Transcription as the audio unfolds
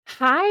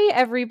Hi,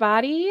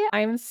 everybody.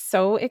 I'm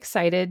so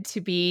excited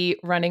to be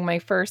running my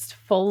first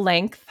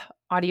full-length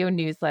audio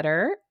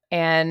newsletter,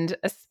 and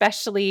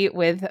especially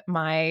with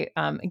my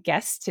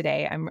guest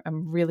today. I'm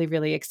really,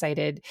 really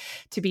excited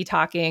to be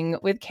talking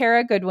with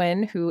Kara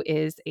Goodwin, who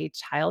is a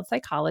child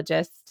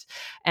psychologist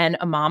and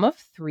a mom of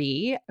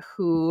three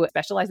who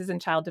specializes in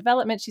child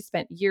development. She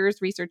spent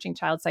years researching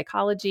child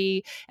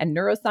psychology and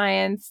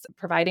neuroscience,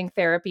 providing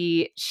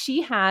therapy.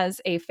 She has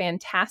a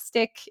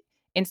fantastic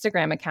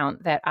Instagram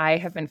account that I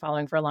have been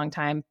following for a long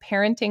time,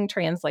 Parenting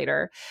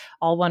Translator,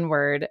 all one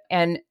word,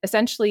 and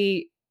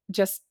essentially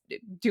just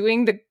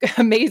doing the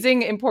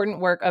amazing, important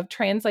work of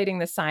translating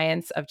the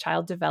science of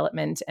child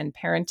development and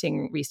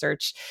parenting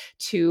research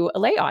to a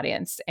lay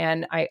audience.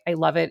 And I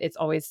love it. It's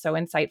always so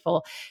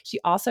insightful.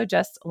 She also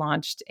just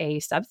launched a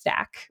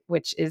Substack,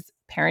 which is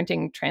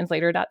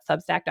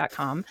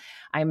parentingtranslator.substack.com.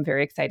 I'm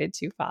very excited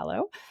to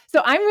follow.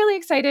 So I'm really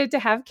excited to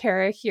have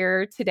Kara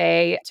here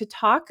today to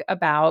talk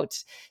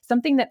about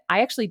something that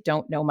I actually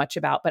don't know much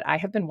about, but I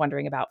have been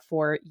wondering about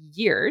for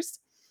years,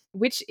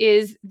 which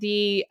is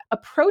the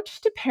approach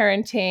to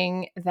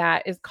parenting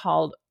that is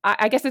called,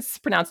 I guess it's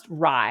pronounced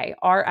RIE.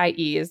 RIE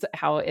is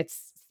how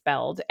it's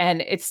spelled.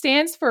 And it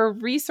stands for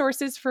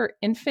Resources for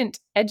Infant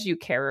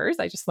Educarers.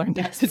 I just learned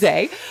that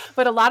today.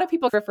 But a lot of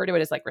people refer to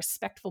it as like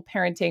respectful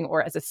parenting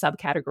or as a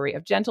subcategory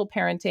of gentle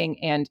parenting.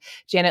 And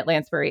Janet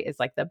Lansbury is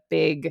like the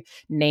big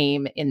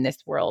name in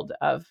this world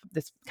of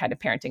this kind of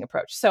parenting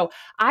approach. So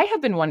I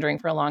have been wondering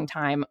for a long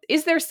time,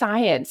 is there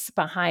science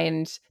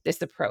behind this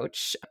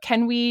approach?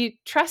 Can we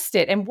trust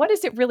it? And what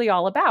is it really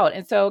all about?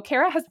 And so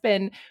Kara has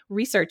been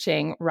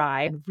researching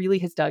RIE and really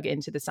has dug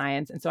into the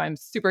science. And so I'm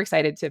super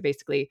excited to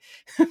basically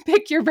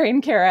pick your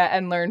brain, Kara,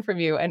 and learn from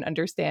you and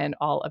understand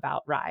all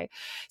about RIE.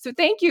 So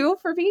thank you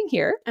for being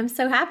here. I'm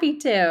so happy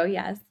to.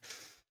 Yes.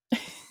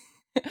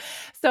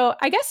 So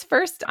I guess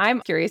first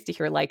I'm curious to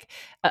hear like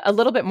a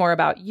little bit more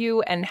about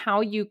you and how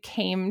you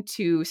came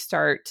to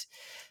start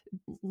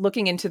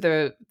looking into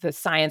the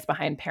science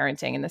behind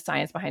parenting and the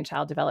science behind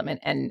child development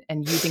and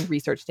using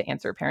research to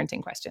answer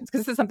parenting questions.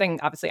 Because this is something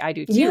obviously I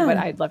do too, but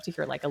I'd love to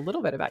hear like a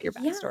little bit about your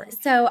backstory.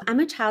 So I'm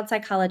a child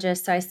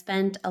psychologist. So I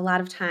spent a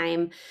lot of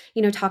time,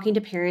 talking to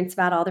parents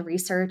about all the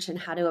research and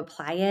how to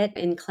apply it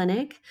in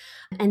clinic.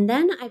 And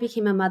then I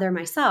became a mother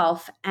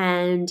myself,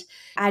 and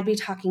I'd be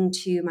talking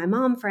to my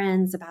mom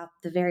friends about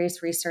the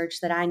various research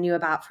that I knew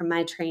about from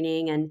my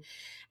training. And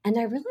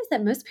I realized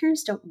that most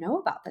parents don't know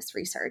about this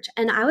research.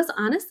 And I was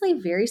honestly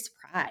very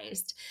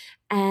surprised.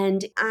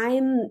 And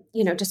I'm,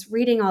 just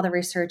reading all the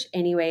research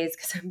anyways,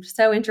 because I'm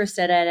so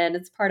interested in it.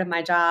 It's part of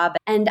my job.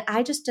 And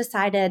I just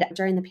decided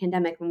during the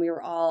pandemic when we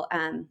were all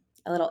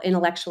a little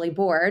intellectually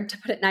bored, to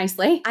put it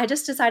nicely, I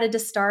just decided to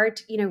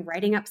start,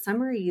 writing up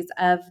summaries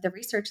of the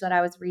research that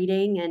I was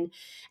reading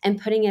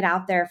and putting it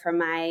out there for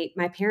my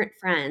parent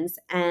friends.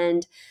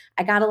 And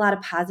I got a lot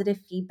of positive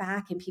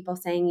feedback and people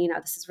saying,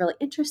 this is really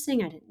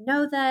interesting. I didn't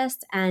know this.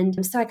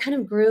 And so I kind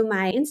of grew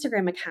my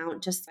Instagram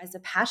account just as a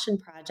passion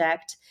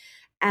project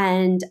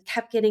and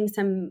kept getting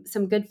some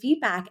good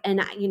feedback.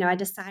 And I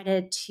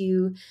decided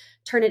to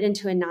turn it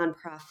into a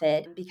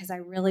nonprofit because I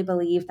really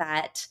believe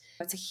that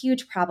it's a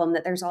huge problem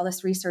that there's all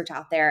this research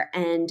out there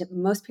and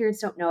most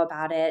parents don't know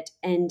about it.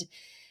 And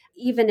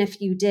even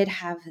if you did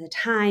have the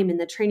time and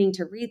the training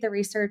to read the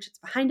research, it's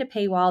behind a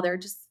paywall. There are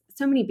just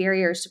so many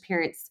barriers to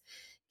parents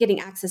getting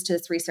access to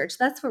this research.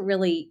 That's what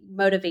really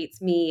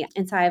motivates me.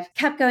 And so I've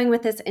kept going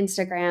with this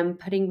Instagram,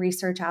 putting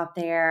research out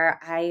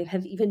there. I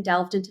have even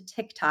delved into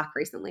TikTok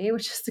recently,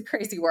 which is a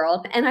crazy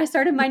world. And I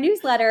started my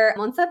newsletter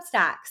on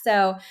Substack.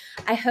 So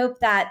I hope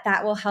that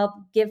that will help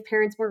give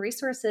parents more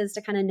resources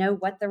to kind of know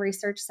what the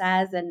research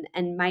says and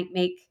might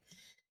make,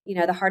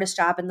 the hardest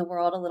job in the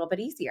world a little bit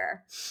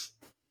easier.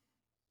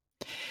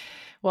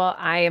 Well,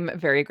 I am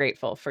very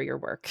grateful for your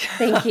work.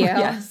 Thank you.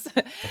 Yes.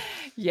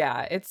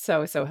 Yeah, it's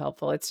so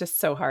helpful. It's just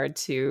so hard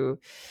to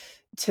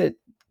kind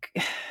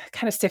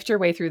of sift your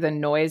way through the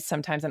noise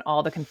sometimes and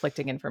all the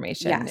conflicting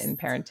information in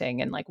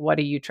parenting and like what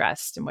do you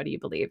trust and what do you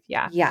believe?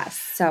 Yeah. Yes,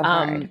 so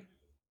hard.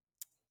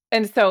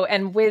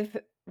 And with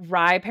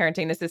RIE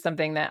parenting, this is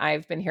something that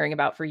I've been hearing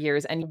about for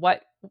years. And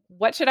what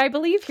should I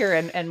believe here?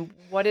 And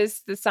what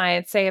does the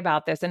science say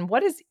about this? And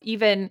what is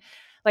even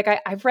like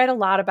I've read a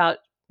lot about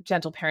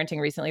gentle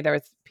parenting recently. There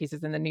was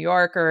pieces in the New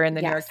Yorker and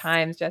the New York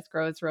Times. Jess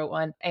Groves wrote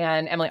one,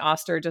 and Emily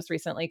Oster just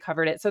recently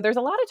covered it. So there's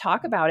a lot of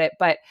talk about it,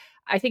 but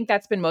I think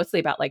that's been mostly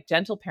about like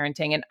gentle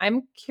parenting. And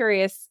I'm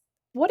curious,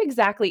 what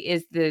exactly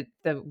is the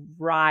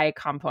RIE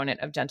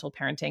component of gentle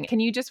parenting? Can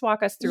you just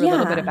walk us through a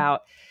little bit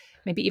about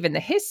maybe even the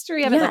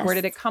history of it? Like, where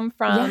did it come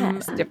from?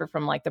 Differ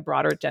from like the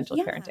broader gentle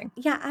parenting?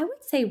 Yeah, I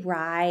would say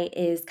RIE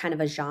is kind of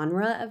a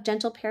genre of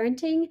gentle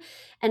parenting,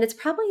 and it's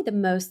probably the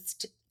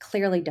most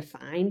clearly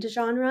defined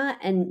genre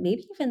and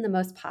maybe even the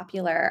most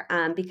popular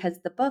because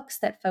the books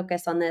that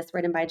focus on this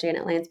written by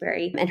Janet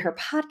Lansbury and her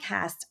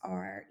podcast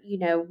are,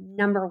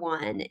 number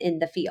one in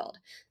the field.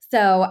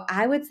 So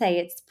I would say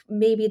it's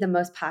maybe the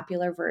most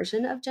popular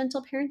version of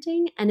gentle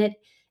parenting, and it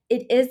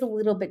is a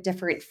little bit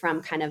different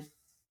from kind of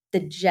the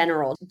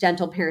general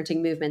gentle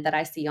parenting movement that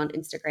I see on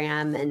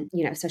Instagram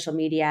and, social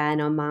media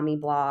and on mommy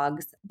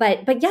blogs.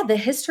 But yeah, the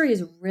history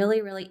is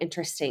really, really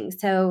interesting.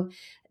 So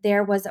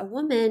there was a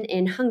woman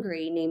in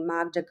Hungary named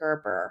Magda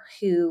Gerber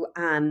who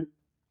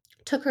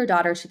took her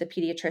daughter to the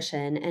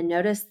pediatrician and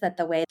noticed that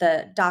the way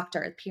the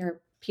doctor,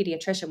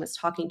 pediatrician, was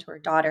talking to her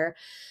daughter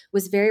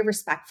was very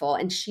respectful.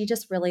 And she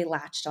just really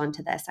latched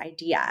onto this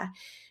idea.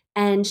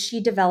 And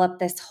she developed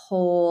this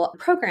whole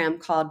program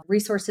called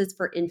Resources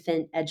for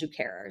Infant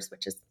Educators,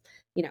 which is,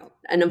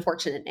 an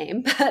unfortunate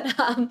name, but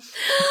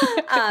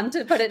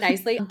to put it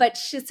nicely. But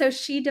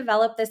she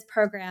developed this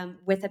program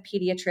with a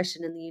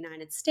pediatrician in the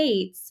United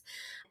States.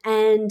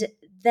 And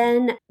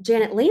then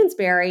Janet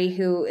Lansbury,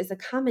 who is a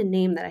common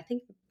name that I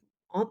think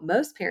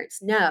most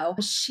parents know,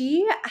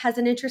 she has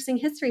an interesting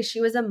history. She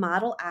was a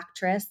model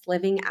actress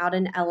living out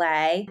in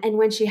LA. And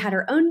when she had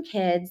her own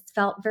kids,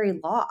 felt very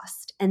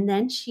lost. And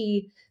then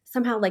she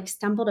somehow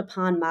stumbled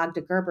upon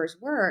Magda Gerber's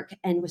work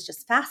and was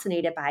just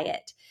fascinated by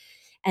it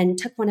and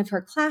took one of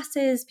her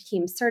classes,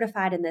 became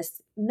certified in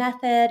this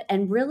method,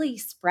 and really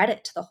spread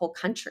it to the whole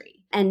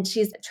country. And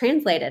she's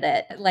translated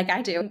it, like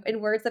I do,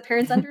 in words that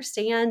parents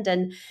understand.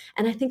 And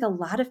I think a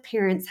lot of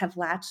parents have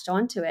latched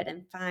onto it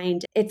and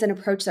find it's an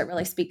approach that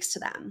really speaks to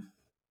them.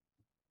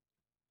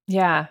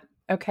 Yeah.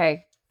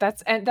 Okay.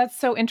 That's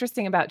so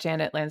interesting about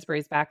Janet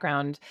Lansbury's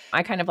background.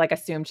 I kind of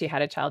assumed she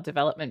had a child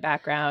development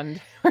background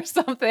or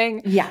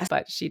something, Yes,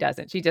 but she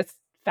doesn't. She just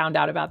found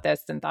out about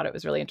this and thought it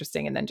was really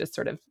interesting and then just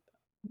sort of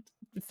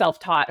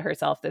self-taught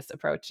herself this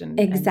approach and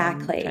then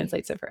exactly.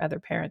 translates it for other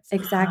parents. Huh.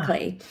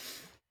 Exactly.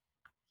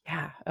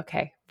 Yeah.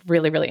 Okay.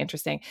 Really, really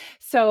interesting.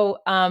 So,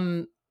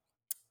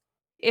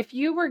 if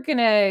you were going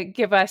to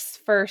give us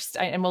first,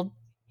 and we'll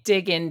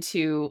dig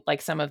into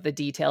some of the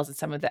details and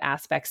some of the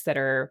aspects that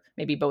are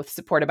maybe both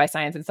supported by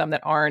science and some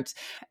that aren't.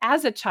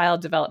 As a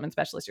child development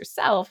specialist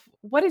yourself,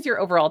 what is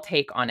your overall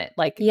take on it?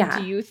 Do Yeah.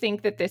 you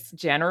think that this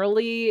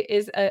generally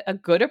is a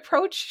good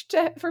approach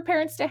for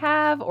parents to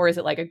have, or is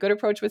it a good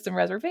approach with some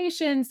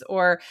reservations,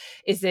 or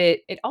is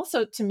it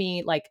also, to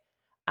me,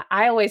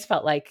 I always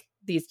felt like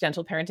these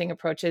gentle parenting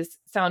approaches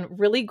sound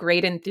really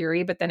great in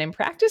theory, but then in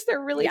practice,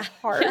 they're really Yeah.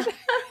 hard. Yeah.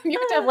 You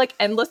have to have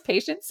endless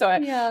patience. So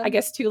Yeah. I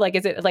guess too,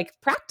 is it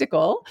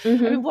practical? I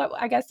mean, Hmm. what,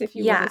 I guess if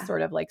you were to Yeah.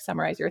 sort of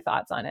summarize your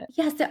thoughts on it.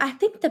 Yeah, so I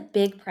think the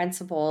big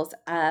principles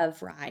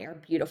of RIE are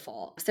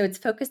beautiful. So it's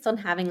focused on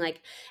having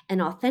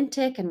an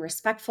authentic and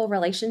respectful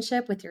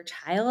relationship with your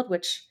child,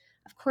 which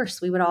of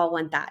course we would all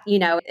want that.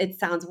 It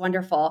sounds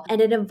wonderful. And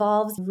it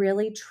involves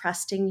really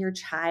trusting your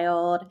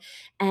child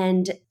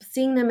and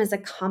seeing them as a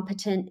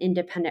competent,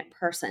 independent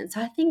person.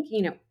 So I think,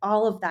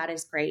 all of that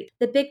is great.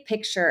 The big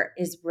picture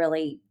is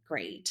really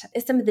great.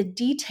 Some of the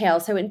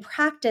details. So in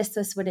practice,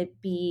 this would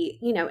it be,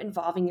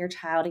 involving your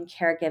child in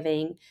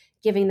caregiving,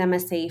 giving them a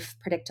safe,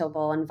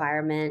 predictable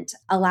environment,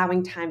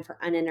 allowing time for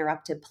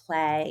uninterrupted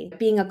play,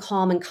 being a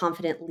calm and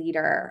confident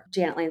leader.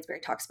 Janet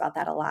Lansbury talks about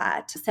that a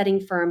lot, setting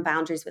firm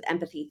boundaries with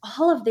empathy.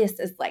 All of this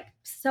is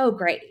so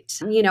great.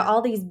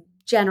 All these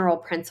general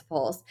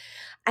principles.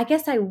 I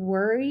guess I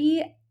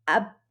worry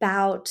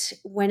about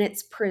when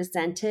it's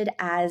presented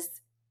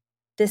as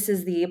this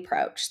is the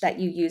approach that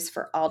you use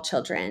for all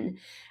children.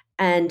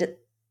 And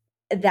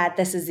that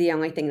this is the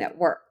only thing that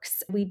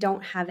works. We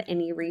don't have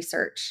any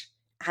research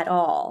at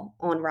all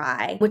on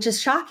rye, which is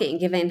shocking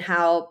given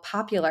how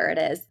popular it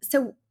is.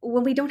 So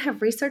when we don't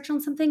have research on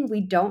something,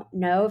 we don't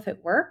know if it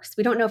works.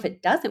 We don't know if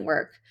it doesn't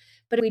work,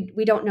 but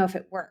we don't know if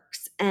it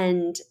works.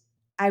 And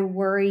I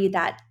worry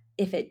that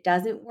if it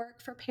doesn't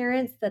work for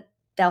parents, that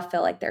they'll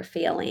feel like they're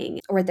failing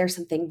or there's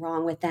something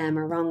wrong with them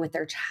or wrong with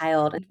their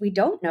child. And we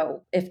don't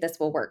know if this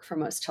will work for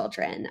most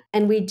children.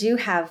 And we do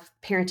have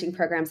parenting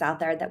programs out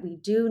there that we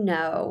do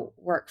know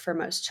work for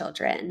most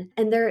children,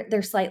 and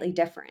they're slightly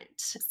different.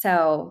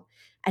 So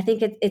I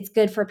think it's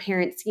good for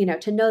parents,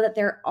 to know that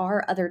there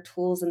are other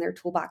tools in their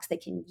toolbox they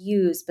can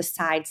use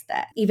besides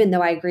that, even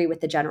though I agree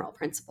with the general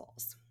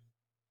principles.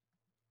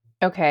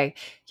 Okay.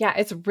 Yeah,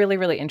 it's really,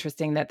 really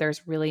interesting that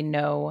there's really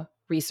no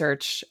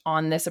research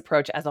on this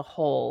approach as a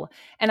whole.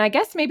 And I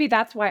guess maybe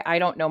that's why I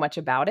don't know much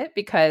about it,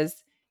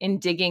 because in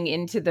digging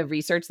into the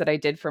research that I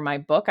did for my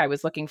book, I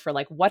was looking for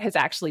what has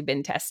actually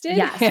been tested.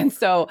 Yes. And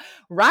so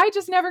rye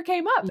just never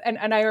came up.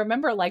 And I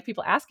remember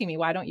people asking me,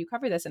 why don't you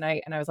cover this? And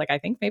I was like, I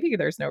think maybe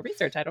there's no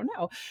research. I don't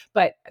know.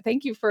 But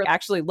thank you for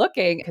actually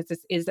looking, because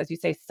this is, as you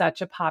say,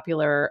 such a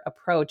popular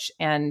approach.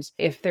 And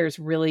if there's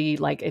really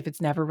if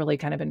it's never really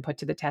kind of been put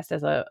to the test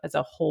as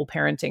a whole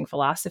parenting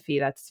philosophy,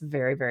 that's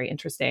very, very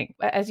interesting.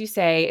 As you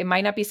say, it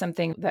might not be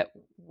something that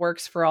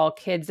works for all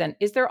kids. And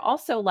is there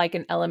also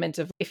an element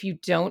of, if you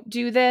don't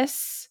do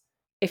this,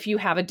 if you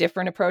have a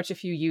different approach,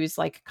 if you use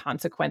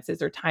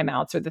consequences or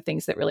timeouts or the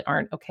things that really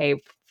aren't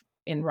okay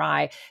in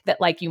rye,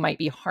 that you might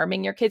be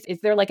harming your kids?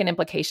 Is there an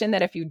implication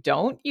that if you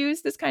don't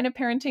use this kind of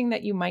parenting,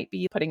 that you might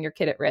be putting your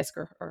kid at risk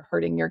or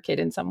hurting your kid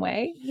in some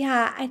way?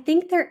 Yeah, I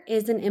think there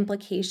is an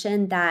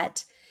implication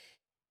that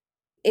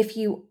if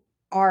you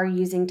are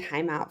using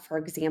timeout, for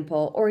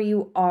example, or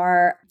you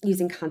are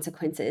using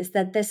consequences,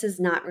 that this is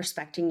not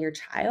respecting your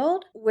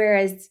child.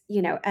 Whereas,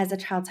 as a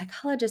child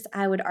psychologist,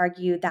 I would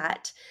argue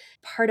that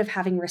part of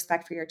having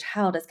respect for your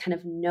child is kind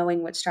of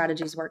knowing what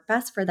strategies work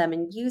best for them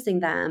and using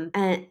them.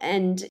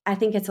 And I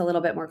think it's a little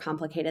bit more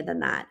complicated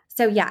than that.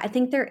 So yeah, I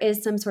think there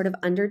is some sort of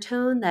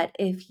undertone that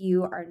if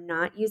you are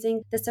not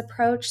using this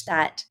approach,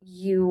 that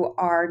you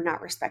are not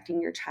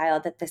respecting your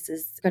child, that this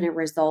is going to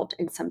result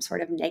in some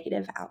sort of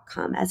negative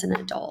outcome as an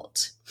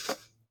adult.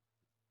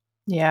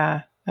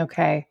 Yeah.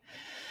 Okay.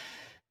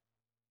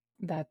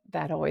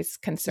 That always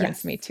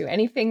concerns me Yes. too.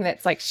 Anything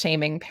that's like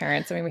shaming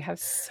parents. I mean, we have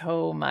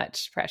so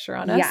much pressure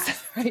on us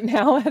Yes. right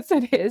now as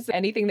it is.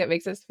 Anything that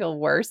makes us feel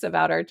worse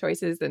about our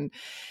choices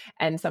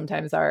and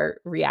sometimes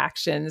our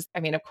reactions. I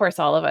mean, of course,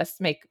 all of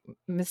us make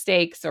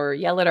mistakes or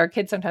yell at our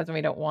kids sometimes when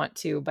we don't want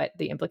to, but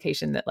the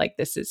implication that like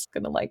this is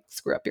going to like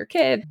screw up your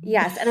kid.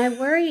 Yes. And I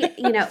worry,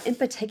 in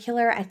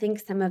particular, I think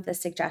some of the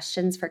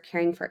suggestions for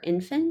caring for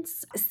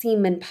infants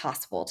seem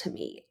impossible to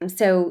me.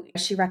 So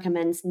she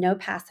recommends no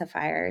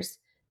pacifiers,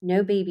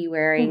 no baby Oof.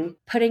 wearing,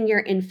 putting your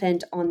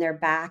infant on their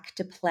back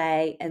to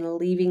play and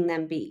leaving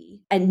them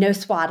be, and no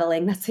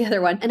swaddling. That's the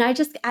other one. And I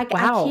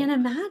Wow. can't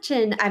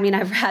imagine. I mean,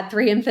 I've had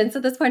 3 infants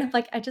at this point. I'm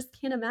like, I just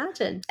can't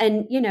imagine.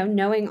 And,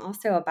 knowing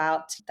also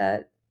about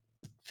the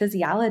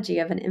physiology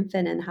of an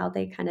infant and how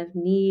they kind of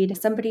need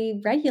somebody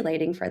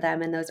regulating for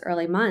them in those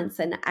early months.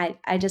 And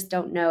I just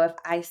don't know if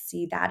I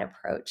see that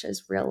approach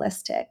as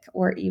realistic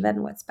or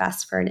even what's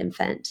best for an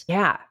infant.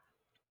 Yeah.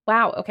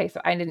 Wow. Okay.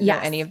 So I didn't know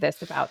any Yes. of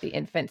this about the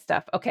infant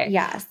stuff. Okay.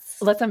 Yes.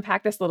 Let's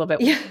unpack this a little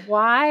bit. Yeah.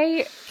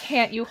 Why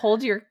can't you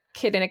hold your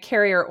kid in a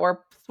carrier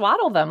or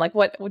swaddle them? Like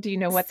what do you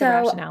know what the So,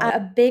 rationale is?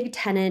 a big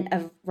tenet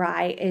of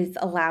RIE is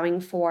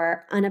allowing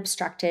for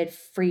unobstructed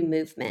free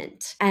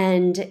movement.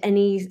 And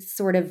any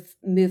sort of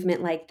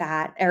movement like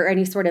that, or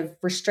any sort of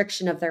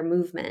restriction of their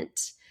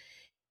movement,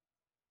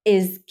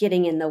 is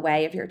getting in the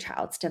way of your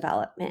child's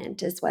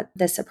development, is what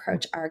this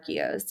approach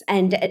argues.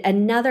 And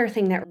another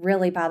thing that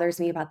really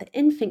bothers me about the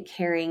infant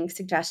caring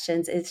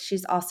suggestions is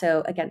she's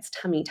also against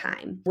tummy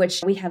time,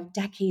 which we have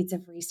decades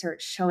of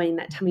research showing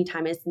that tummy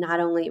time is not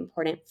only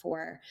important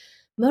for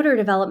motor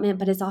development,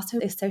 but is also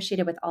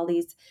associated with all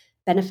these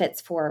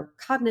benefits for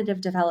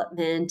cognitive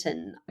development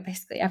and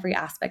basically every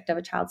aspect of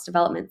a child's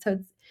development. So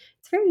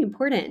it's very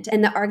important.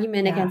 And the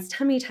argument Yeah. against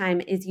tummy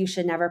time is you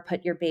should never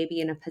put your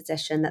baby in a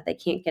position that they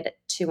can't get it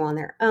to on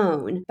their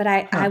own. But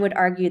I Huh. would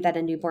argue that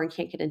a newborn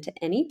can't get into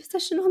any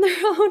position on their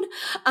own.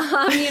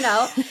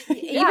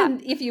 Yeah.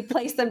 Even if you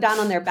place them down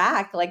on their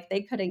back, like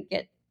they couldn't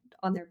get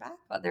on their back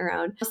on their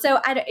own. So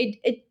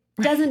it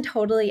doesn't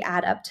totally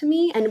add up to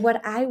me. And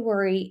what I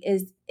worry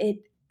is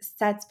it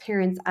sets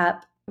parents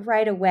up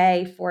right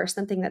away for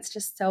something that's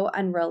just so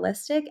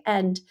unrealistic.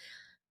 And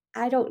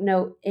I don't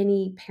know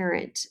any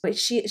parent.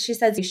 She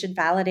says you should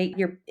validate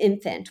your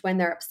infant when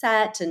they're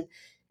upset,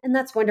 and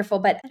that's wonderful,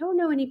 but I don't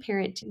know any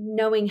parent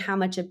knowing how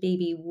much a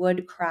baby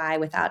would cry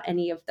without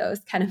any of those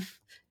kind of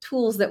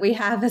tools that we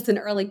have as an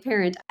early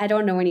parent. I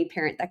don't know any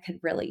parent that could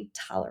really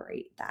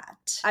tolerate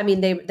that. I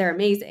mean, they're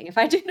amazing. If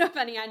I do know of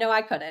any, I know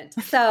I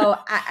couldn't. So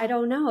I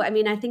don't know. I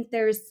mean, I think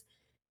there's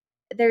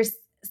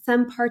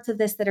some parts of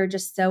this that are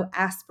just so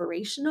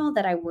aspirational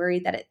that I worry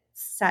that it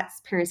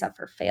sets parents up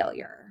for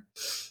failure.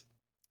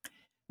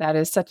 That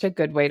is such a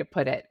good way to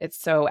put it. It's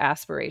so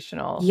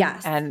aspirational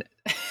Yes. and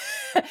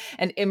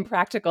and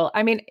impractical.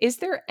 I mean, is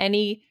there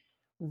any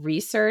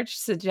research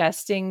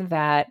suggesting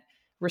that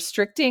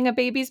restricting a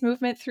baby's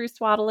movement through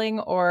swaddling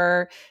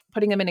or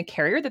putting them in a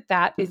carrier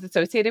that is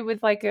associated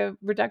with like a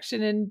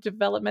reduction in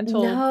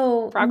developmental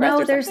No, progress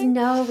no, or there's something?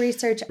 no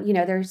research.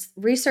 There's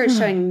research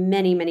showing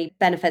many, many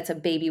benefits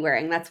of baby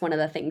wearing. That's one of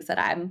the things that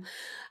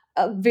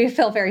we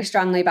feel very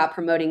strongly about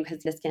promoting,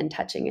 because the skin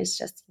touching is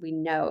just, we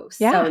know,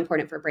 so Yeah.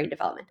 important for brain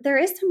development. There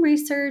is some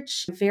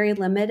research, very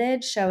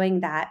limited, showing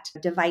that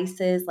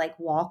devices like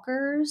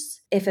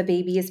walkers, if a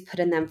baby is put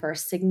in them for a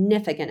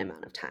significant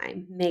amount of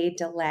time, may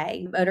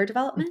delay motor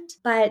development,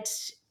 but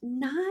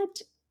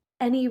not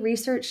any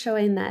research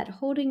showing that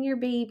holding your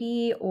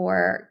baby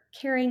or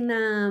carrying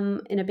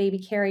them in a baby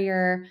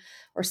carrier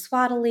or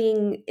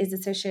swaddling is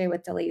associated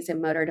with delays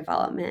in motor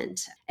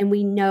development. And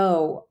we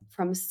know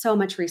from so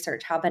much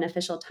research how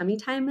beneficial tummy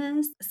time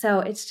is. So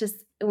it's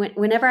just,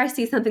 whenever I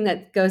see something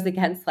that goes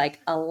against like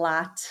a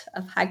lot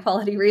of high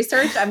quality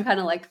research, I'm kind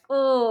of like,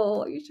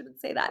 oh, you shouldn't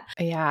say that.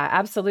 Yeah,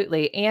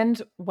 absolutely. And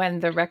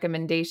when the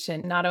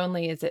recommendation, not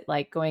only is it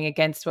like going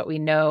against what we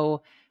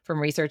know from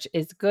research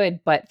is good,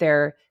 but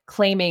they're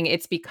claiming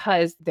it's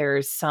because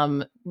there's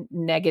some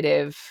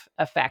negative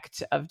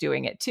effect of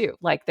doing it too.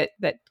 Like that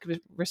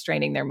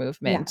restraining their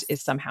movement is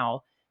Yes.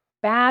 somehow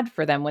bad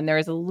for them when there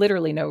is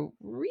literally no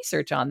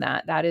research on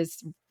that. That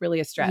is really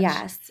a stretch.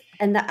 Yes.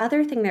 And the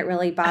other thing that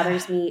really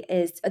bothers me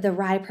is the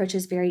RIE approach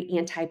is very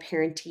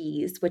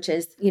anti-parentese, which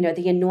is,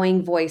 the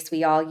annoying voice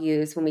we all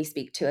use when we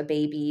speak to a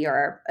baby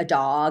or a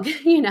dog,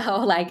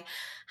 like,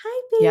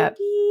 hi, Yep.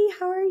 baby,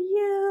 how are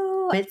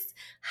you? It's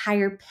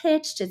higher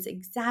pitched, it's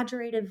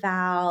exaggerated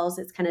vowels,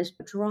 it's kind of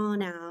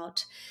drawn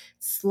out,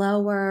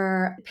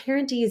 slower.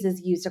 Parentese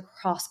is used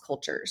across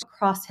cultures,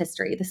 across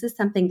history. This is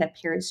something that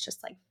parents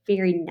just like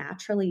very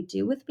naturally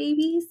do with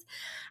babies.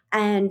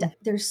 And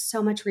there's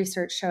so much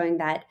research showing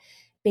that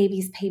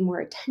babies pay more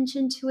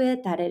attention to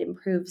it, that it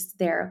improves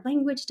their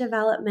language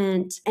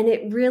development. And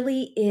it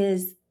really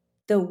is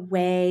the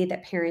way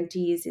that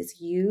parentese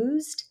is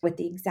used with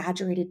the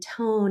exaggerated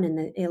tone and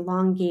the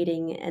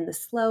elongating and the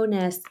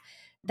slowness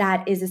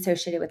that is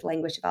associated with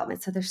language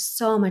development. So there's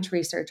so much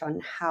research on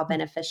how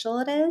beneficial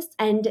it is.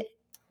 And,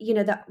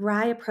 the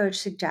RIE approach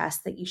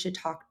suggests that you should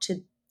talk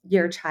to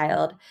your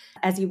child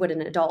as you would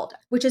an adult,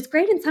 which is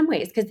great in some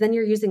ways because then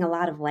you're using a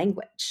lot of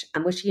language,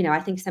 which, I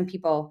think some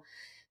people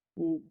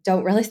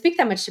don't really speak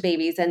that much to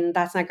babies, and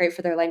that's not great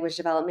for their language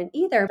development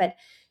either. But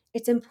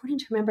it's important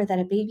to remember that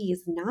a baby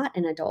is not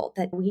an adult,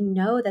 that we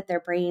know that their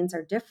brains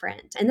are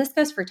different. And this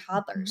goes for Mhm.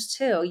 toddlers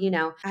too.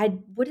 I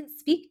wouldn't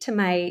speak to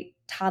my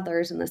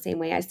toddlers in the same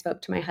way I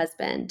spoke to my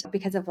husband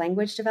because of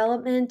language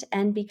development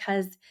and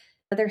because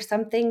there's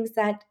some things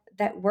that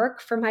work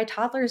for my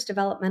toddler's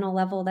developmental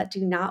level that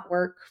do not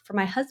work for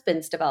my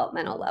husband's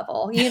developmental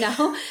level.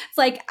 It's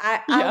like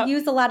I'll Yep.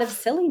 use a lot of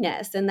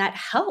silliness and that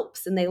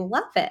helps and they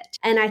love it.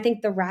 And I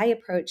think the RIE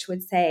approach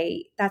would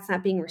say that's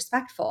not being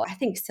respectful. I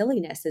think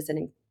silliness is an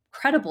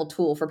incredible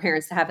tool for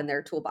parents to have in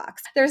their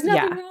toolbox. There's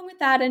nothing Yeah. wrong with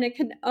that, and it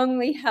can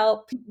only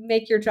help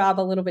make your job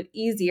a little bit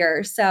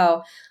easier.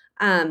 So,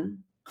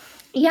 um,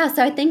 yeah,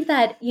 so I think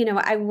that,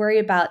 I worry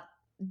about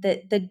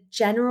the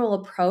general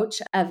approach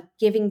of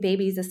giving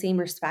babies the same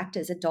respect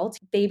as adults.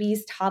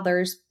 Babies,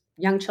 toddlers,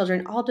 young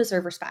children all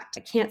deserve respect.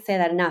 I can't say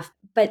that enough,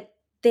 but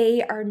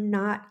they are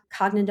not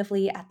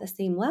cognitively at the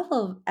same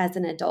level as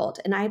an adult.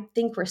 And I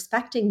think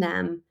respecting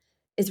them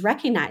is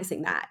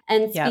recognizing that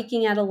and Yep.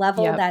 speaking at a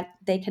level Yep. that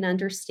they can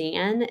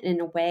understand in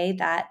a way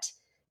that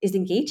is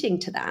engaging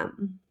to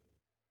them.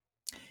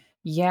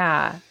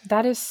 Yeah.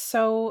 That is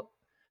so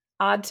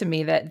odd to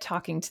me that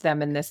talking to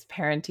them in this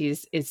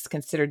parentese is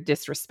considered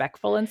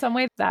disrespectful in some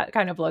way. That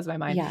kind of blows my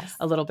mind Yes.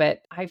 a little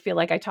bit. I feel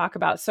like I talk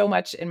about so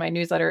much in my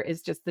newsletter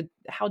is just the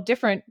how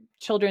different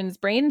children's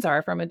brains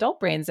are from adult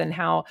brains and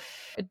how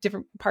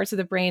different parts of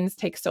the brains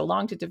take so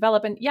long to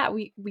develop. And yeah,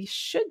 we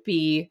should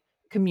be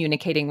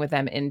communicating with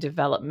them in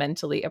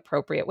developmentally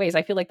appropriate ways.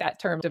 I feel like that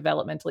term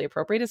developmentally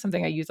appropriate is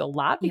something I use a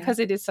lot Yeah. because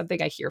it is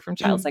something I hear from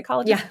child Yeah.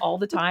 psychologists all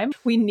the time.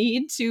 We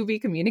need to be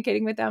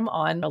communicating with them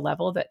on a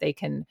level that they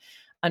can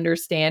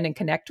understand and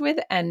connect with.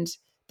 And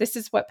this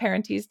is what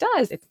Parentese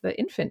does. It's the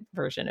infant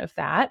version of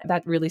that.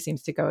 That really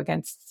seems to go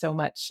against so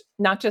much,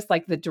 not just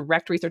like the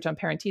direct research on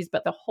Parentese,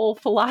 but the whole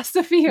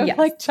philosophy of Yes.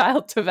 like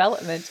child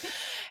development.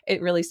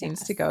 It really seems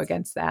to Yes. go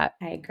against that.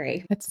 I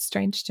agree. It's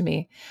strange to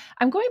me.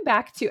 I'm going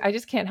back to, I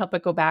just can't help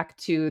but go back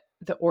to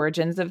the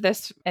origins of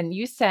this. And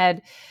you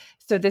said,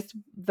 so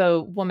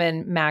the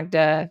woman,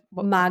 Magda,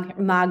 I can't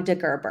remember Magda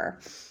Gerber.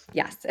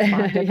 Yes.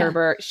 Magda Yeah.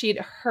 Gerber, she'd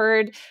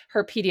heard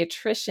her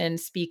pediatrician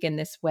speak in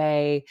this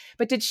way,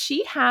 but did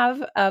she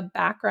have a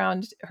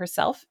background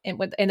herself? And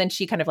then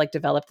she kind of like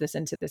developed this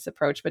into this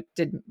approach. But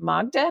did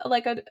Magda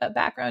like a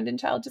background in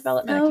child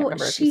development? I can't So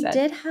remember if you she said.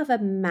 did have a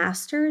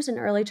master's in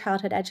early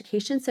childhood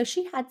education. So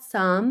she had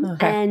some,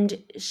 Okay.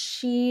 and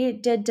she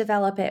did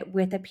develop it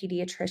with a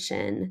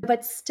pediatrician.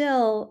 But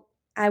still,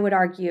 I would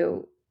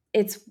argue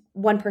it's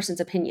one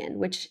person's opinion,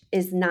 which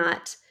is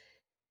not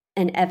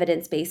an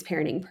evidence-based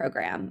parenting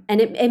program.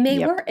 And it may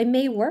Yep. work. It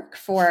may work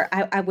for,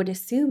 I would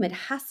assume it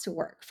has to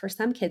work for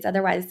some kids.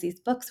 Otherwise, these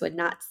books would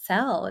not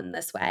sell in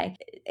this way.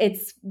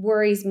 It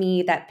worries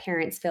me that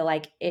parents feel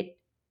like it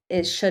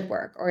should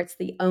work or it's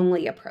the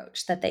only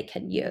approach that they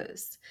can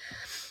use.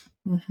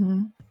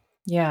 Hmm.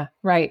 Yeah,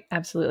 right.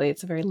 Absolutely.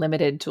 It's a very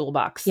limited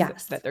toolbox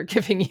Yes. that they're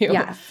giving you.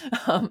 Yes.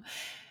 Um,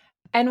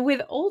 And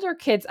with older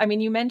kids, I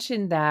mean, you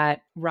mentioned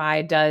that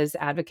RIE does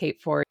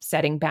advocate for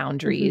setting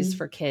boundaries Hmm.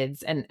 for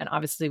kids. And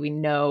obviously we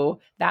know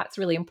that's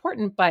really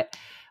important, but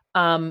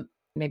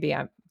maybe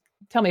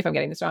tell me if I'm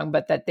getting this wrong,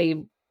 but that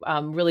they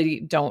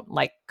really don't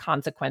like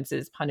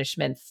consequences,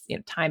 punishments,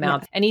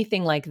 timeouts, Yes.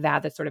 anything like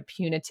that that's sort of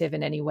punitive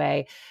in any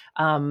way.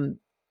 And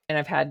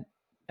I've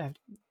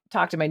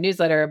talked in my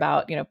newsletter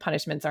about,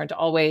 punishments aren't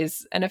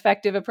always an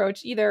effective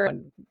approach either.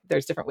 And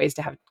there's different ways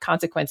to have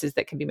consequences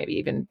that can be maybe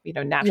even,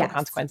 natural Yes.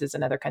 consequences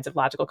and other kinds of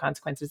logical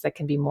consequences that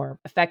can be more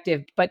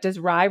effective. But does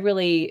RIE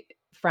really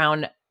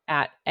frown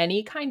at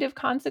any kind of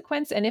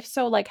consequence? And if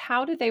so, like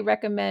how do they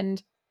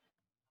recommend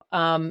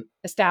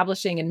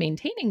establishing and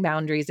maintaining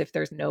boundaries if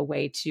there's no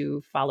way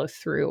to follow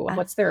through? Uh,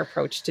 What's their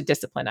approach to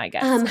discipline, I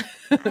guess? Um,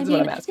 That's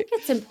what I'm I asking.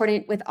 think it's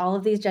important with all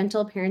of these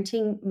gentle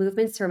parenting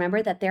movements to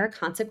remember that there are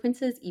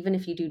consequences even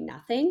if you do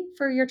nothing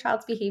for your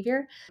child's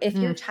behavior. If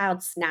your Mm,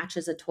 child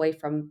snatches a toy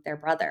from their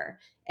brother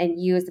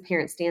and you as the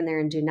parent stand there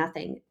and do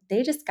nothing,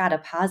 they just got a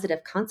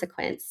positive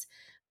consequence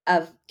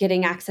of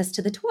getting access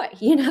to the toy,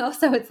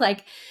 So it's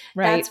like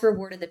Right. that's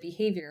rewarded the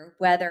behavior,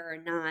 whether or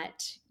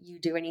not you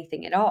do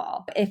anything at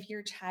all. If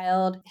your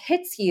child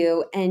hits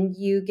you and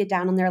you get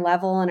down on their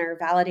level and are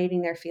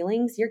validating their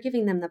feelings, you're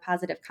giving them the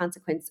positive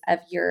consequence of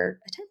your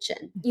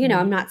attention. Mhm.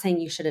 I'm not saying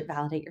you shouldn't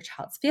validate your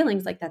child's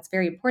feelings, like that's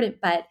very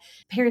important, but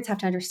parents have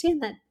to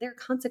understand that there are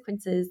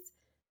consequences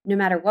no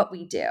matter what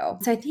we do.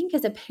 So I think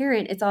as a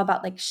parent, it's all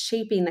about like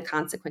shaping the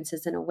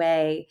consequences in a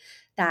way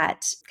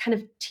that kind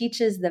of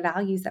teaches the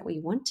values that we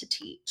want to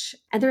teach.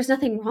 And there's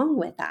nothing wrong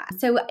with that.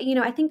 So,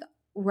 I think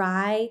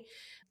RIE,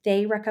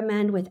 they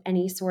recommend with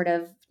any sort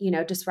of,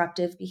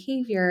 disruptive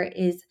behavior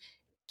is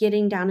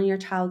getting down on your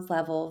child's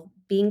level,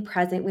 being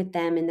present with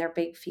them in their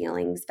big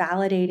feelings,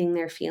 validating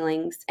their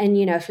feelings. And,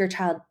 if your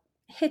child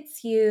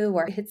hits you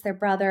or hits their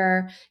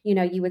brother,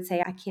 you would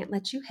say, I can't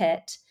let you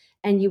hit.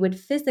 And you would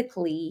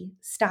physically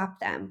stop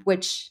them,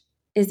 which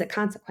is a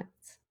consequence.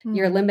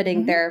 You're limiting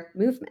Mm-hmm. their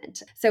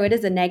movement. So it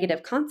is a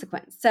negative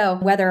consequence. So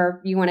whether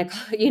you want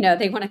to,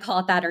 they want to call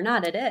it that or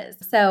not, it is.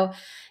 So,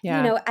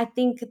 Yeah. I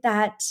think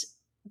that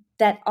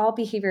all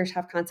behaviors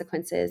have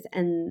consequences,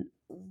 and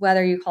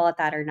whether you call it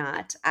that or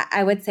not,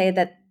 I would say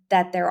that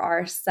there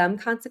are some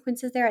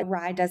consequences there.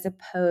 RIE does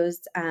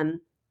oppose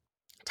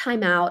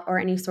timeout or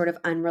any sort of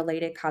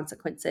unrelated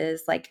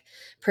consequences like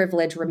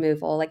privilege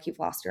removal, like you've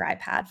lost your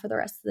iPad for the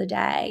rest of the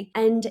day.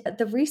 And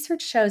the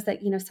research shows that,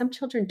 some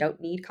children don't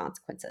need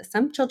consequences.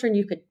 Some children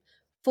you could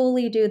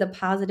fully do the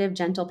positive,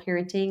 gentle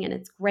parenting and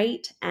it's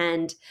great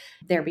and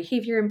their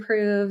behavior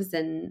improves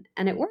and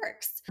it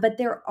works. But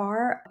there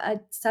are a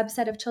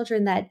subset of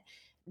children that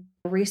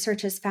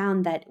research has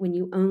found that when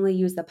you only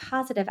use the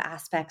positive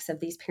aspects of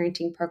these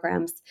parenting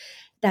programs,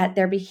 that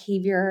their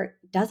behavior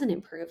doesn't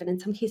improve and in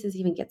some cases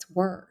even gets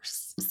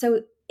worse.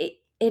 So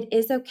it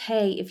is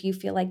okay if you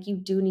feel like you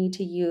do need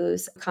to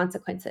use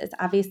consequences.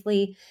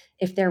 Obviously,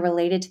 if they're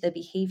related to the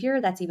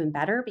behavior, that's even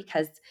better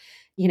because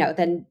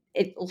then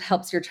it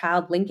helps your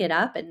child link it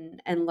up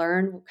and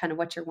learn kind of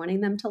what you're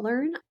wanting them to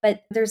learn.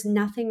 But there's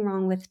nothing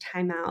wrong with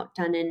timeout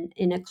done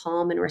in a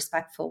calm and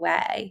respectful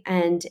way.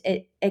 And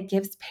it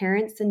gives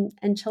parents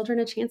and children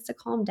a chance to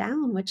calm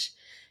down, which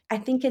I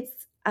think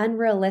it's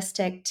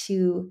unrealistic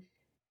to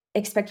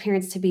expect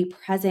parents to be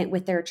present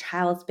with their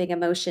child's big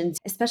emotions,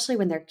 especially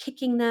when they're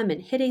kicking them and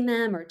hitting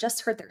them or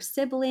just hurt their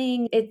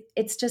sibling.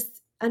 It's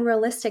just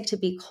unrealistic to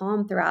be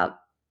calm throughout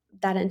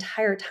that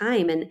entire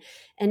time.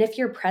 And if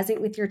you're present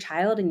with your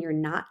child and you're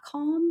not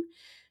calm,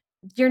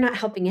 you're not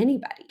helping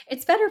anybody.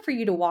 It's better for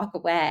you to walk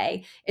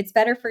away. It's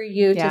better for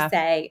you to Yeah.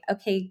 say,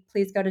 okay,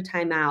 please go to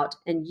timeout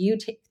and you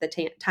take the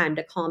time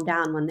to calm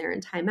down when they're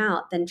in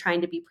timeout than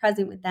trying to be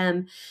present with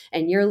them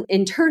and you're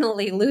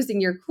internally losing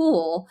your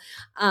cool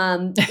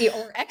or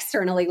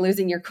externally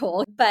losing your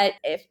cool. But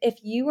if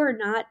you are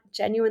not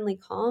genuinely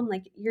calm,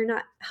 like you're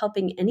not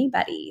helping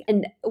anybody.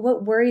 And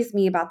what worries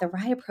me about the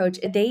RIE approach,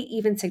 they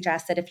even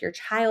suggest that if your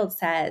child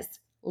says,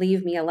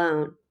 leave me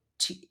alone,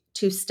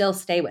 to still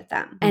stay with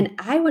them. Mm. And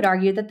I would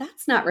argue that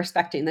that's not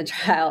respecting the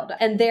child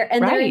and their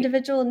Right.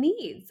 individual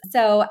needs.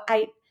 So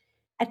I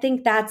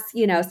think that's,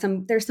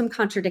 there's some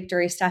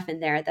contradictory stuff in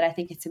there that I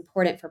think it's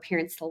important for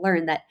parents to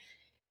learn that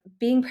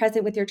being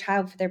present with your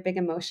child for their big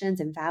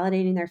emotions and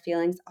validating their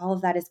feelings, all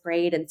of that is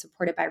great and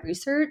supported by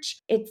research.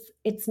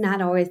 It's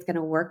not always going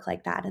to work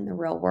like that in the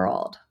real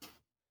world.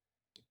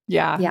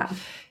 Yeah. Yeah.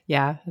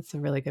 Yeah. That's a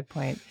really good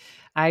point.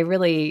 I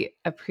really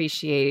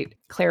appreciate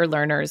Claire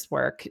Lerner's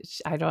work.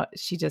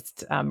 She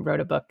just wrote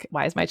a book,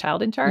 Why is My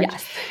Child in Charge?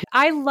 Yes.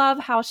 I love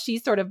how she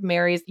sort of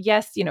marries,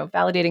 yes,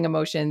 validating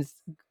emotions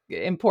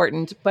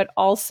important, but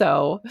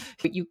also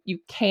you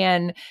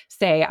can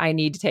say, I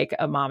need to take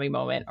a mommy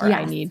moment, or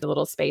I Yes. need a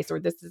little space, or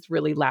this is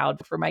really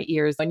loud for my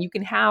ears. And you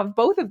can have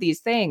both of these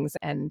things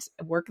and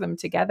work them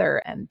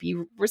together and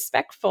be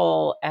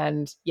respectful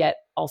and yet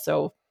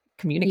also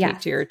communicate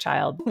Yes. to your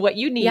child what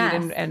you need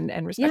Yes.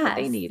 and respect what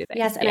they Yes. need.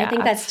 Yes. And I think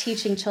Yeah. that's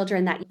teaching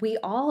children that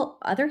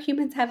other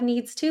humans have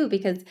needs too,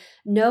 because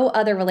no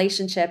other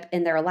relationship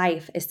in their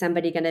life is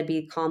somebody going to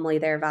be calmly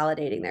there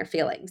validating their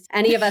feelings.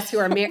 Any of us who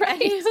are married,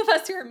 Right. any of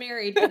us who are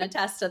married can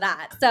attest to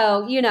that.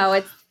 So,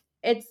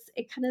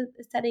 it kind of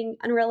is setting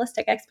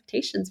unrealistic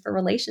expectations for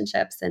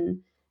relationships.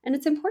 And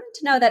it's important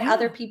to know that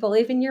other Yeah. people,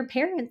 even your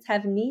parents,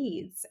 have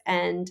needs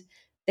and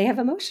they have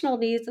emotional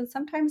needs and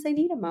sometimes they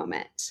need a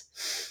moment.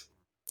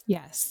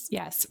 Yes,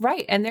 yes,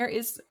 right. And there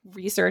is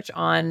research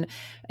on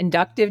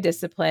inductive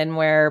discipline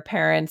where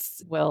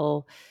parents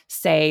will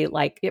say,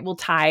 like, it will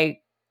tie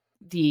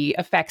the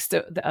effects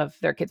of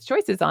their kids'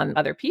 choices on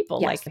other people.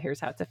 Like, Yes. here's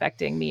how it's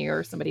affecting me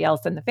or somebody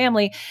else in the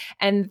family.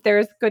 And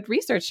there's good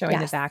research showing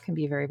that Yes. that can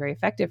be very, very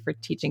effective for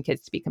teaching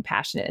kids to be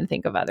compassionate and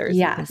think of others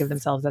and think Yes. of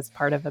themselves as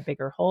part of a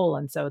bigger whole.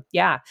 And so,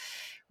 yeah,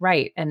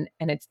 right. And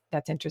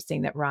that's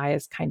interesting that RIE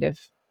is kind of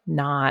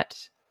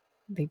not,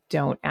 they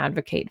don't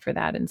advocate for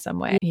that in some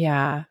way.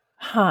 Yeah.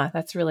 Huh.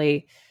 That's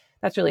really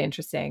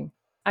interesting.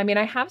 I mean,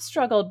 I have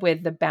struggled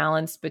with the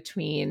balance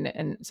between,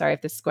 and sorry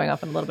if this is going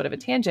off on a little bit of a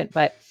tangent,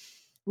 but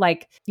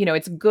like,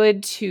 it's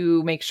good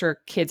to make sure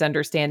kids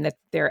understand that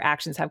their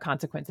actions have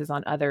consequences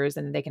on others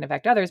and they can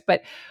affect others,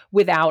 but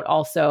without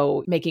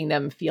also making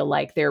them feel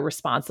like they're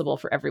responsible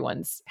for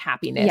everyone's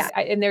happiness. Yeah.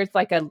 And there's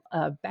like a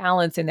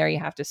balance in there you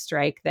have to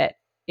strike that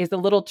is a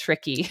little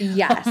tricky.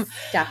 Yes,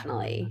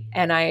 definitely.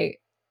 And I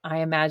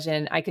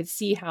imagine I could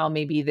see how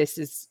maybe this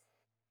is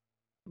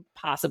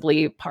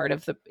possibly part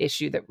of the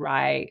issue that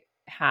RIE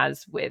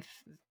has with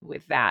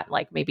that.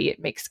 Like maybe it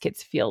makes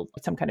kids feel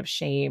some kind of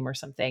shame or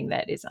something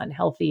that is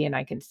unhealthy, and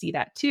I can see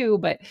that too.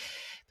 But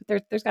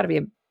there's got to be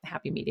a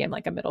happy medium,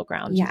 like a middle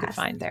ground you could Yes.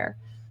 find there.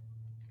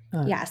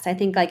 Uh, Yes, I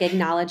think like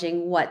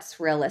acknowledging what's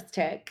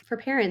realistic for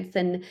parents,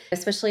 and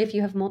especially if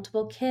you have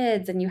multiple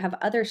kids and you have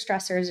other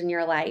stressors in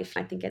your life,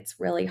 I think it's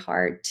really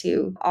hard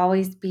to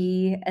always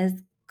be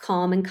as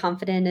calm and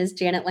confident as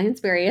Janet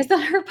Lansbury is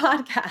on her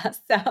podcast.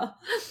 So,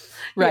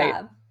 right,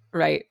 yeah,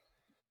 right.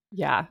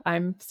 Yeah,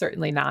 I'm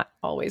certainly not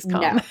always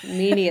calm. no,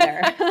 me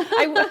neither.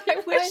 I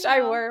I wish I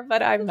know. were,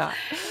 but I'm not.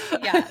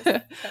 Yes,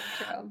 so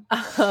true.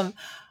 um,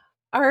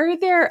 Are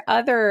there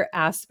other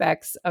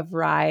aspects of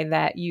RIE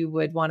that you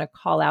would want to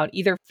call out,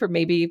 either for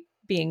maybe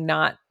being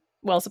not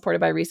well supported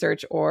by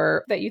research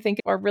or that you think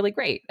are really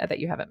great that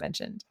you haven't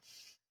mentioned?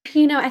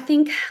 I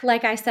think,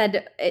 like I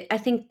said, I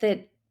think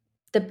that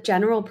the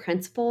general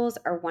principles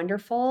are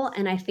wonderful.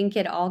 And I think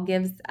it all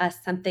gives us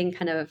something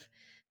kind of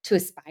to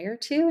aspire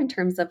to in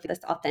terms of this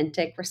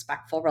authentic,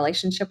 respectful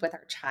relationship with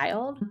our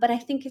child. But I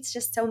think it's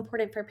just so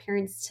important for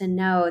parents to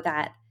know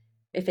that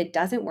if it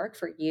doesn't work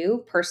for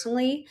you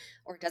personally,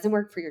 or it doesn't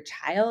work for your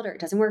child, or it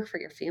doesn't work for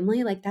your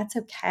family, like that's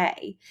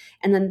okay.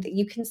 And then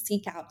you can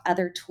seek out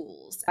other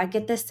tools. I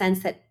get this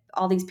sense that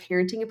all these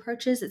parenting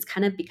approaches, it's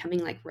kind of becoming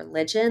like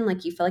religion.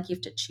 Like you feel like you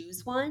have to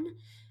choose one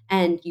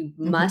and you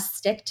Mhm. must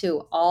stick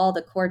to all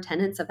the core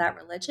tenets of that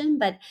religion.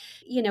 But,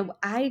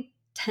 I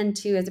tend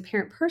to, as a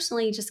parent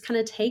personally, just kind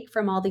of take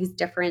from all these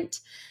different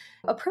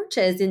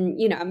approaches.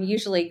 And, I'm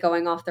usually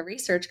going off the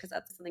research because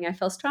that's something I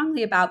feel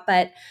strongly about.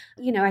 But,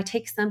 I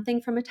take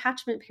something from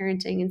attachment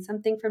parenting and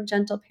something from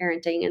gentle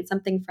parenting and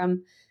something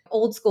from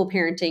old school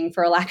parenting,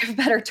 for a lack of a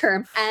better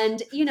term.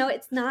 And,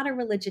 it's not a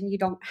religion. You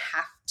don't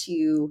have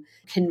to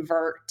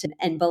convert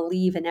and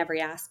believe in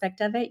every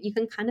aspect of it. You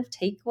can kind of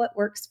take what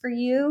works for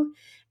you.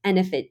 And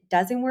if it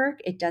doesn't work,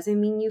 it doesn't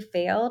mean you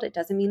failed. It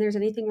doesn't mean there's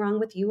anything wrong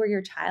with you or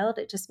your child.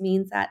 It just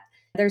means that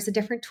there's a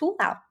different tool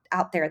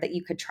out there that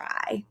you could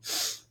try.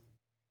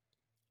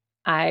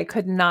 I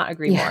could not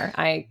agree Yeah.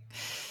 more.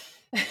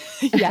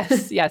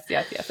 Yes.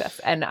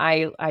 And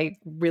I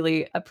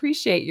really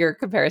appreciate your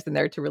comparison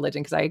there to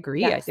religion because I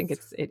agree. I think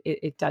Yes.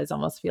 it does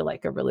almost feel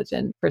like a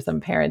religion for some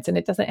parents, and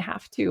it doesn't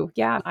have to.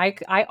 Yeah,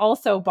 I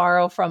also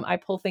I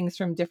pull things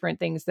from different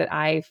things that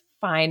I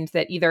find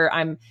that either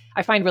I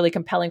find really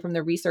compelling from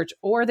the research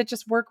or that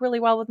just work really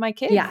well with my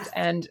kids, Yes.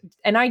 and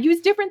I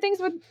use different things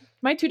with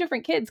my two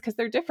different kids because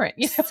they're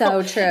different, So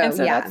And true. so that's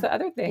Yeah. the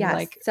other thing. Yes.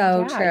 Like,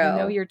 So yeah,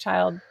 true. your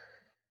child.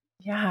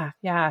 Yeah.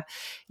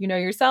 You know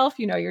yourself,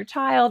 your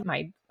child.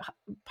 My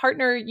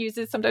partner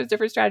uses sometimes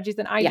different strategies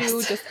than I do.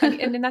 Yes.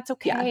 And then that's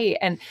Yeah. okay.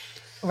 And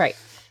right.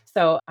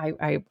 So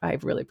I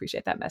really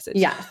appreciate that message.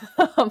 Yes.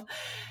 Um,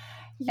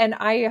 and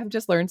I have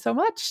just learned so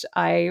much.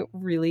 I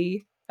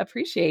really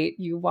appreciate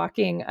you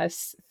walking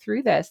us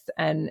through this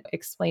and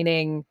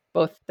explaining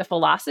both the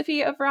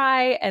philosophy of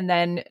RIE and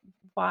then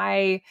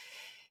why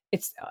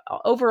it's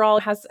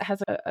overall has a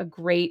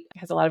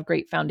lot of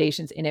great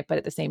foundations in it, but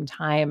at the same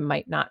time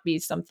might not be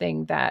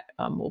something that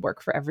will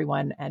work for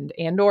everyone and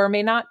or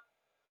may not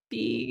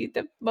be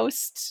the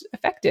most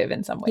effective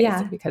in some ways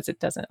Yeah. because it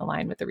doesn't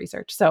align with the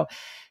research. So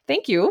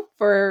thank you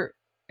for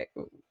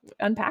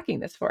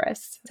unpacking this for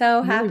us.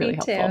 So Really, really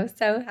happy to. helpful.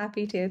 So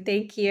happy to.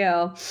 Thank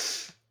you.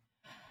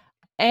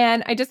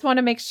 And I just want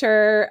to make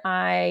sure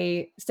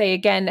I say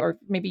again, or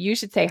maybe you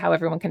should say how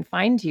everyone can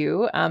find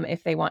you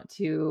if they want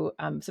to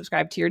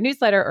subscribe to your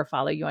newsletter or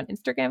follow you on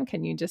Instagram.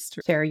 Can you just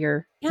share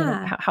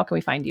Yeah. how can we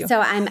find you?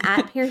 So I'm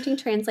at Parenting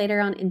Translator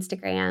on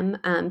Instagram,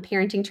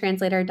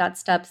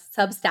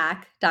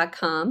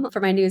 parentingtranslator.substack.com for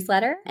my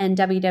newsletter, and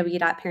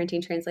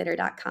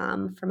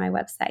www.parentingtranslator.com for my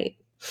website.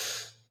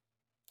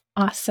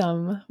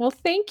 Awesome. Well,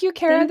 thank you,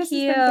 Kara. Thank This has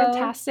been you.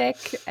 fantastic.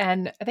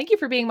 And thank you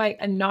for being my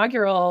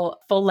inaugural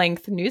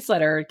full-length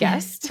newsletter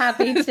guest.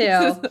 Happy This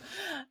is, to.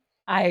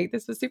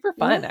 this was super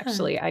fun, Yeah.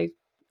 actually. I'm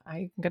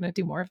going to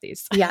do more of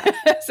these. Yeah.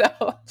 So,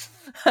 all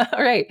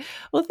right.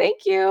 Well,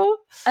 thank you.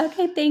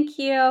 Okay. Thank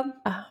you.